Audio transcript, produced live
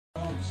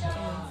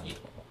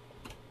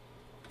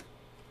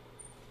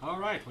All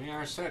right, we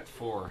are set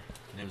for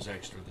News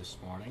Extra this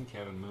morning.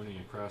 Kevin Mooney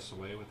across the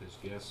way with his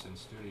guests in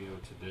studio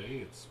today.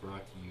 It's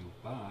brought to you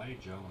by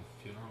Jonah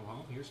Funeral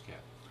Home. Here's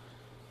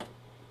Kevin.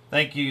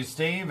 Thank you,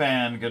 Steve,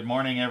 and good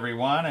morning,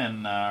 everyone.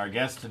 And our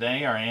guests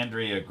today are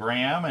Andrea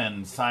Graham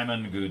and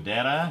Simon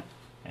Gudetta.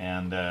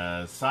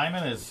 And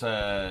Simon is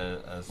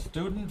a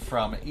student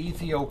from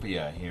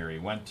Ethiopia here. He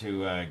went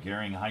to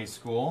Gering High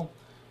School.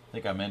 I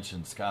think I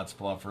mentioned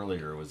Scottsbluff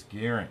earlier. It was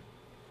Gering.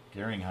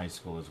 Gering High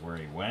School is where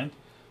he went.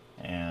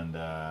 And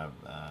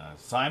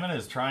Simon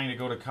is trying to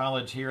go to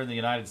college here in the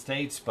United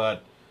States,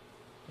 but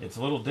it's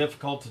a little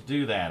difficult to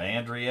do that.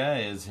 Andrea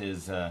is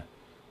his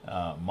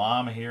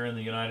mom here in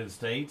the United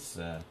States.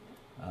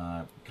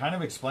 Kind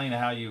of explain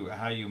how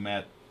you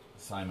met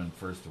Simon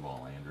first of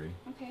all, Andrea.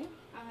 Okay.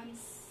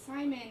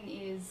 Simon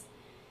is,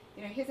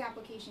 his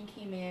application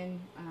came in.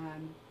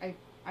 I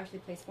actually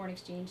place foreign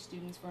exchange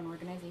students for an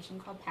organization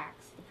called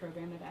PAX, the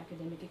Program of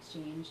Academic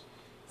Exchange.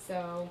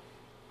 So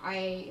I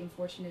am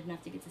fortunate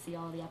enough to get to see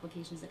all of the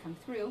applications that come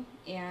through,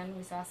 and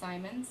we saw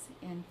Simon's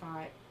and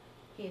thought,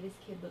 hey, this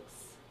kid looks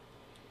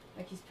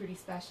like he's pretty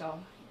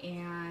special.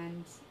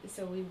 And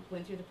so we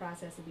went through the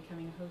process of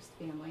becoming a host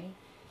family.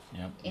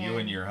 Yep, you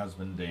and your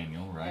husband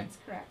Daniel, right? That's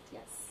correct,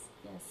 yes.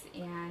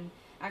 And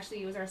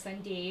actually it was our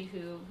son Dade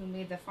who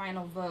made the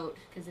final vote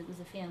because it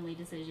was a family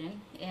decision.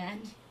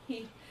 And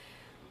we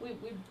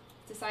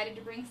decided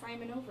to bring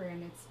Simon over,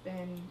 and it's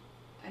been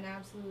an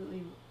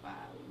absolutely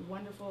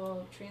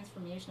wonderful,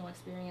 transformational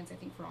experience, I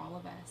think, for all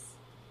of us.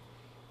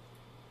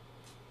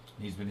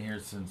 He's been here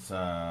since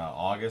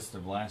August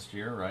of last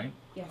year, right?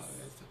 Yes.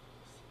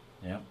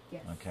 Yep.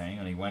 Yes. Okay,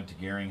 and he went to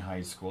Gering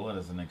High School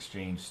as an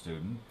exchange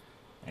student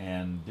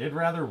and did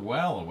rather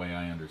well, the way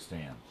I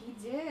understand. He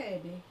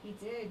did.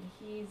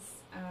 He's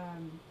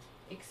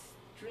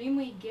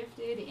extremely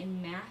gifted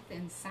in math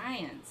and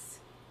science.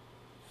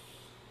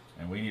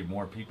 And we need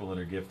more people that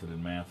are gifted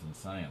in math and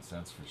science,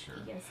 that's for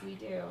sure. Yes, we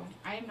do.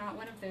 I am not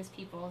one of those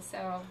people,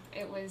 so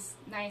it was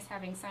nice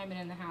having Simon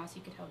in the house.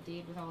 You could help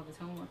Dave with all of his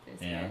homework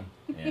this year.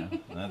 Yeah,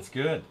 that's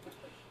good.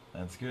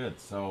 That's good.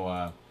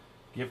 So,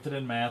 gifted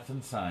in math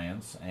and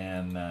science,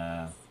 and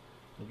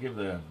we'll give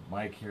the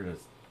mic here to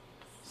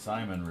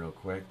Simon real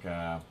quick.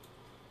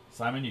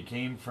 Simon, you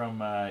came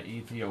from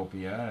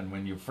Ethiopia, and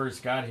when you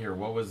first got here,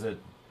 what was it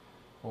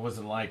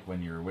like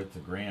when you were with the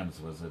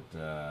Grahams? Was it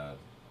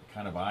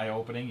kind of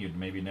eye-opening? You'd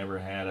maybe never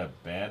had a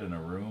bed in a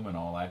room and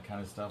all that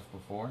kind of stuff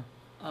before?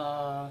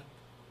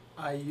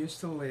 I used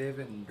to live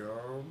in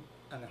dorm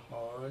and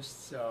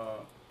host,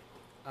 so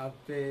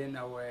I've been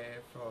away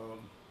from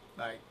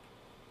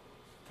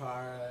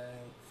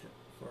parents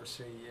for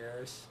 3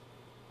 years.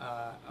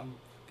 I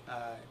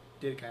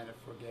did kind of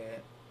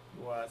forget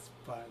what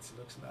parents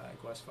looks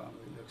like, what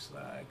family looks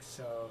like,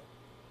 so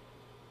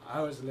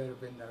I was a little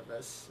bit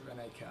nervous when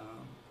I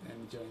come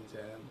and join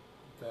them,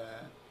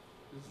 but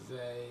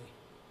they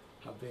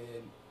have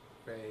been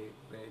very,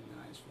 very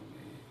nice for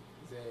me.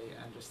 They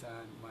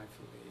understand my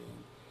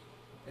feeling,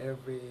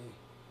 every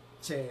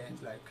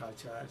change, like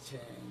cultural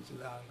change,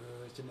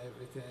 language and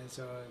everything,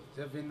 so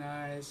they've been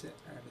nice and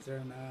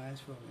they're nice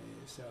for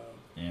me, so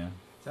yeah,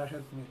 that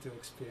helped me to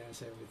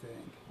experience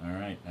everything. All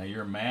right, now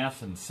you're a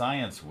math and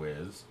science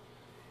whiz.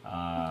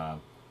 How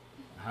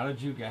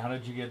did you get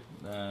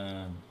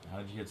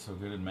so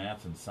good in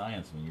math and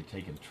science? I mean, you're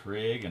taking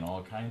trig and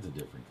all kinds of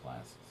different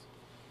classes.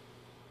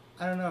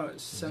 I don't know,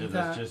 sometimes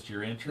that's just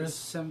your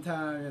interest?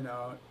 Sometimes,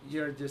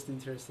 you're just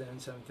interested in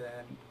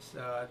something,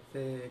 so I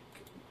think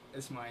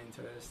it's my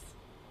interest.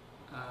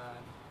 I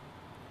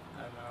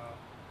don't know,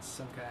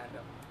 some kind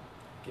of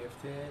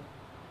gifted.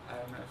 I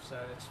don't know if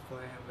I'll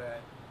explain,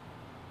 but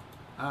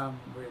I'm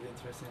really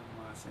interested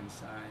in math and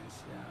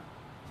science,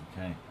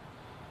 yeah. Okay.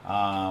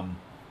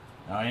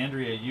 Now,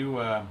 Andrea,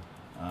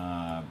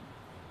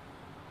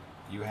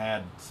 you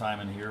had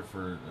Simon here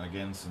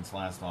since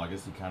last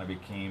August. He kind of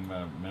became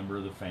a member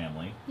of the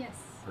family, Yes.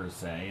 per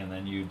se, and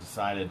then you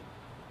decided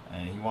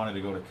he wanted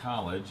to go to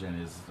college, and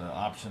his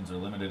options are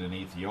limited in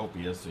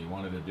Ethiopia, so he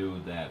wanted to do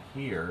that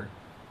here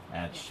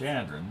at Yes.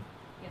 Chandran,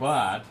 Yes.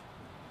 but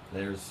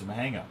there's some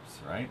hang-ups,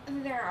 right?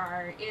 There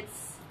are.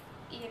 It's,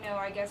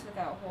 I guess with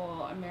that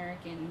whole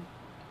American,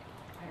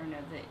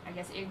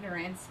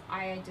 ignorance,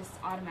 I just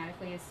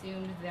automatically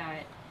assumed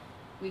that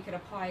we could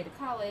apply to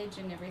college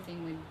and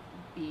everything would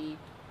be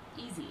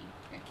easy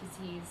because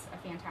he's a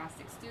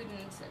fantastic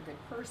student, a good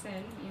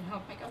person.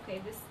 I'm like, okay,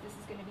 this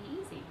is going to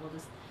be easy. We'll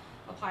just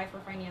apply for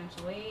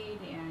financial aid,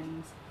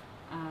 and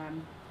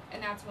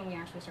that's when we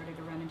actually started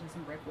to run into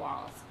some brick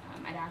walls.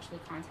 I'd actually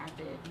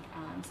contacted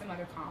some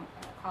other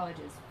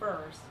colleges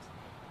first,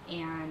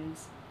 and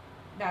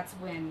that's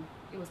when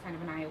it was kind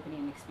of an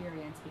eye-opening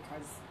experience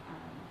because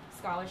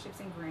scholarships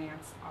and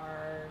grants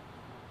are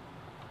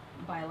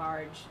by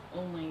large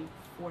only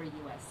for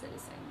U.S.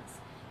 citizens,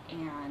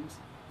 and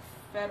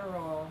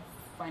federal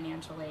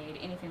financial aid,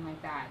 anything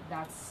like that,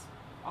 that's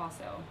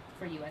also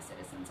for U.S.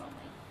 citizens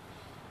only.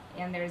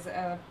 And there's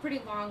a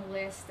pretty long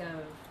list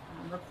of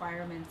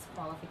requirements,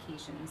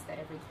 qualifications that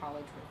every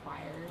college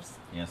requires.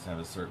 He has to have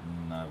a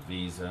certain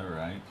visa,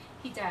 right?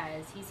 He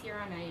does. He's here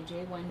on a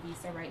J1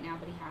 visa right now,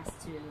 but he has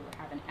to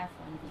have an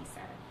F1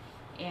 visa.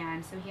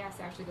 And so he has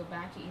to actually go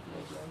back to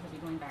Ethiopia. He'll be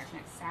going back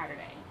next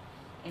Saturday.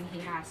 And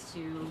he has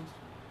to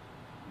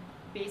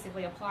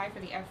basically apply for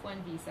the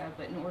F1 visa,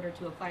 but in order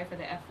to apply for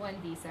the F1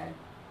 visa,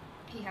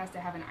 he has to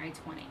have an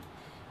I-20.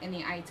 And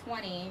the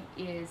I-20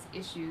 is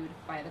issued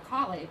by the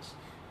college.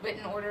 But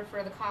in order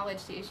for the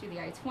college to issue the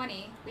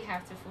I-20, we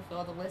have to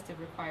fulfill the list of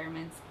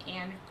requirements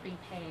and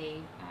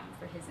prepay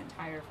for his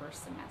entire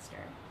first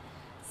semester.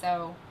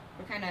 So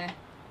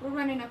we're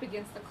running up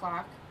against the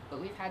clock, but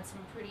we've had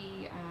some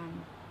pretty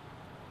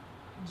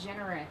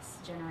generous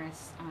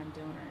donors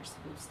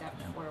who've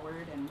stepped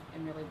forward and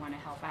really want to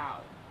help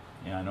out.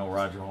 Yeah, I know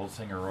Roger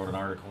Holsinger wrote an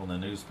article in the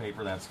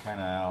newspaper. That's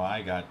kind of how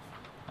I got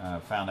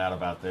found out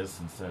about this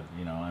and said,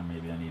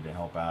 maybe I need to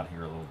help out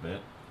here a little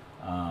bit.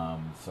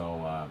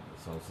 So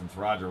since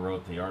Roger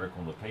wrote the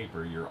article in the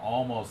paper, you're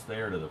almost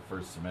there to the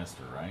first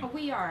semester, right? Oh,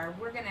 we are.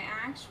 We're going to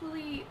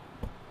actually,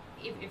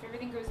 if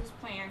everything goes as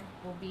planned,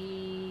 we'll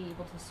be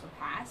able to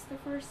surpass the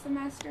first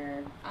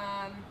semester.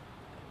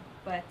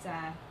 But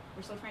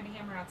we're still trying to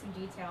hammer out some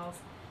details.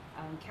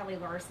 Kelly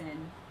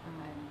Larson,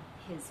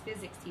 his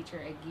physics teacher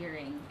at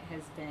Gearing,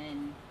 has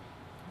been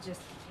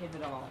just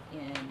pivotal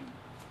in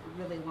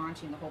really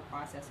launching the whole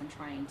process and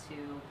trying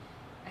to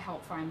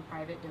help find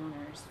private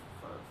donors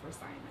for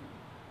Simon.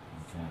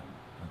 Okay,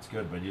 that's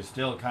good, but you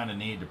still kind of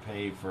need to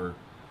pay for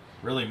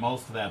really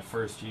most of that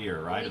first year,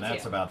 right? And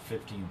that's about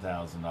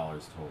 $15,000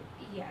 total.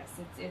 Yes,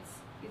 it's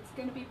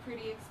going to be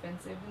pretty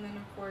expensive, and then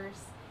of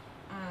course.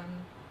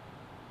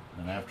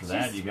 And after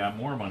that, you got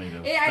more money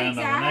to spend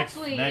on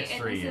the next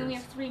 3 years. And we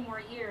have 3 more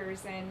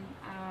years, and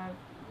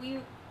we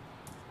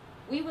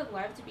would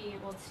love to be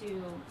able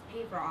to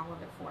pay for all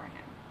of it for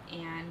him.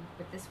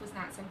 But this was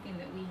not something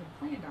that we had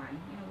planned on.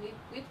 We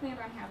planned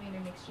on having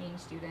an exchange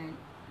student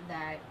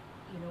that,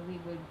 we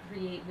would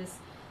create this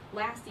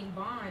lasting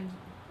bond,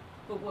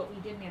 but what we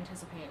didn't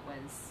anticipate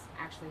was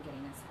actually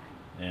getting this done.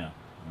 Yeah,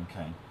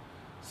 okay.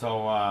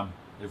 So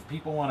if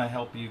people want to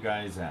help you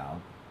guys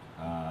out,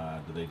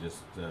 do they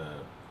just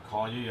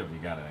call you? Have you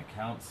got an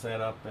account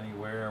set up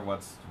anywhere?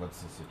 What's the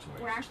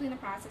situation? We're actually in the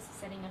process of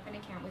setting up an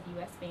account with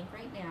U.S. Bank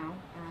right now,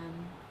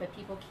 but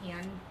people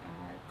can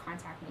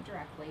contact me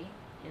directly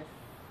if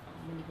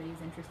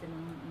anybody's interested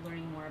in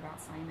learning more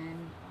about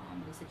Simon,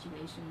 the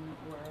situation,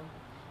 or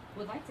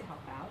would like to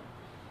help out.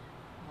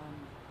 You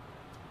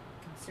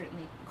can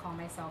certainly call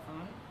my cell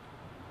phone.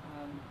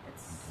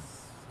 It's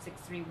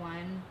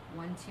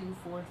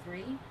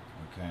 631-1243.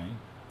 Okay.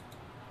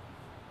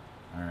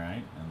 All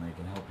right, and they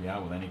can help you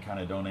out with any kind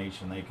of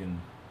donation they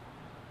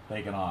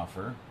can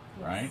offer,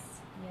 Yes. right?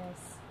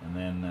 Yes. And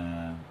then,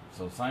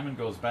 so Simon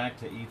goes back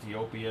to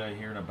Ethiopia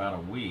here in about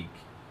a week.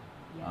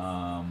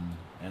 Yes.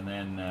 And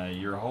then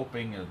you're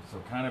hoping, so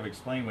kind of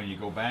explain, when you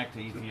go back to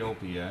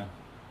Ethiopia,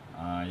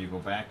 you go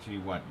back to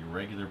your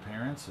regular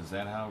parents? Is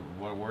that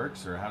what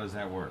works, or how does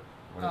that work?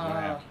 What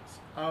happens?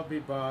 I'll be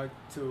back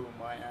to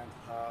my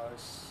aunt's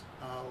house.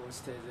 I will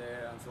stay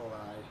there until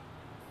I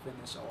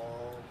finish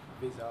all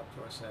visa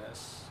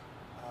process.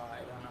 I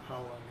don't know how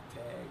long it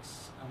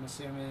takes. I'm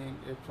assuming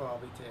it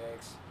probably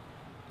takes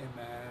a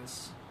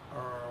month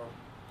or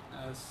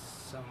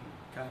some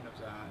kind of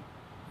time,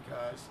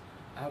 because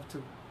I have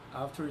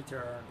to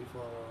return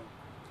before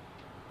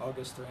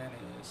August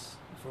 20th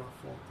for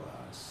fall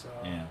class. So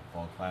Yeah,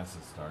 fall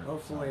classes start.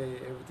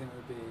 hopefully everything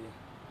will be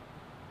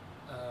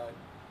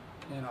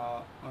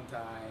on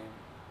time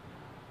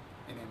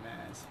in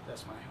advance.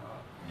 That's my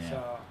hope. Yeah.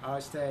 So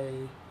I'll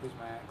stay with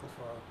my uncle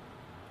for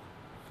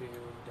a few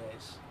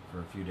days. For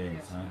a few days,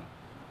 Yes. huh?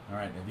 All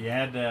right.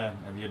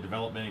 Have you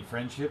developed any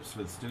friendships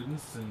with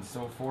students and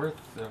so forth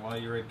while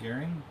you were at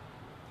Gearing?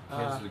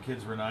 The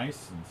kids were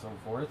nice and so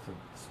forth at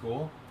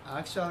school. I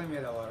actually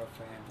made a lot of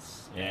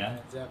friends. Yeah?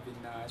 And they've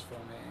been nice for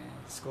me.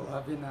 School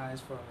have been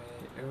nice for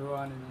me.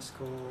 Everyone in the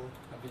school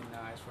have been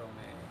nice for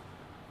me.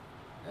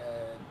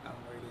 And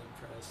I'm really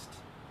impressed.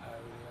 I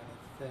really want to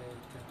say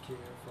thank you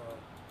for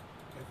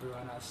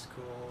everyone at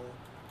school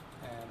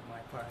and my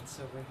parents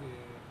over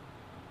here.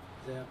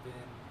 They have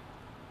been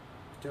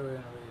doing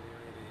a really,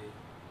 really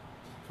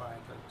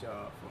fine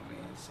job for me.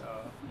 So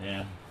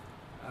Yeah.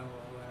 I want to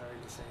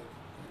really say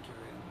thank you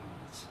very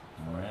much.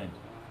 All right.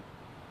 Everyone.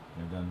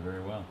 You've done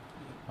very well.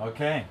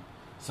 Okay.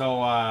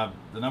 So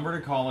the number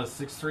to call is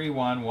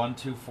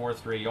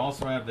 631-1243. You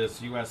also have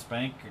this U.S.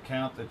 Bank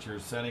account that you're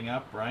setting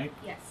up, right?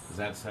 Yes. Is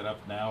that set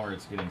up now, or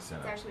it's getting set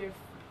It's up? actually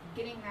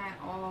getting that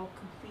all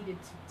completed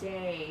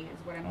today is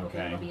what I'm hoping.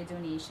 Okay. It'll be a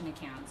donation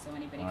account, so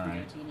anybody All can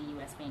right. go to any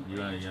U.S. Bank You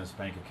got a branch. U.S.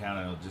 Bank account,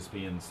 and it'll just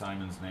be in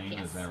Simon's name.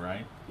 Yes. Is that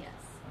right? Yes.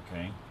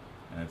 Okay.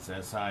 And it's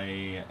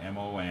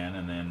SIMON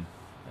and then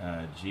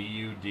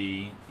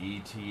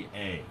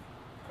GUDETA.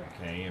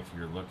 Correct. Okay, if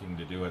you're looking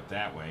to do it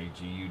that way,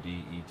 GUDETA,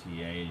 you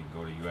can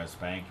go to U.S.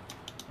 Bank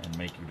and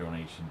make your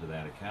donation to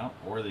that account,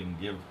 or they can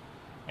give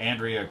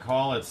Andrea a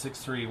call at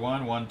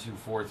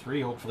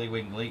 631-1243. Hopefully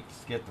we can at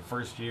least get the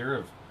first year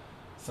of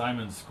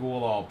Simon's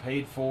school all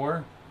paid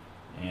for,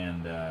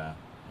 and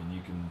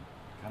you can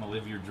kind of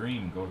live your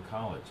dream, go to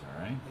college.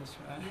 All right. That's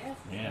right. Yes.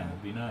 Yeah,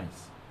 it'd be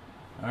nice.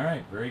 All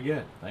right, very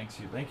good. Thank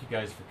you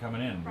guys for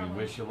coming in. We Problem.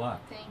 wish you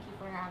luck. Thank you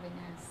for having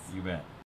us. You bet.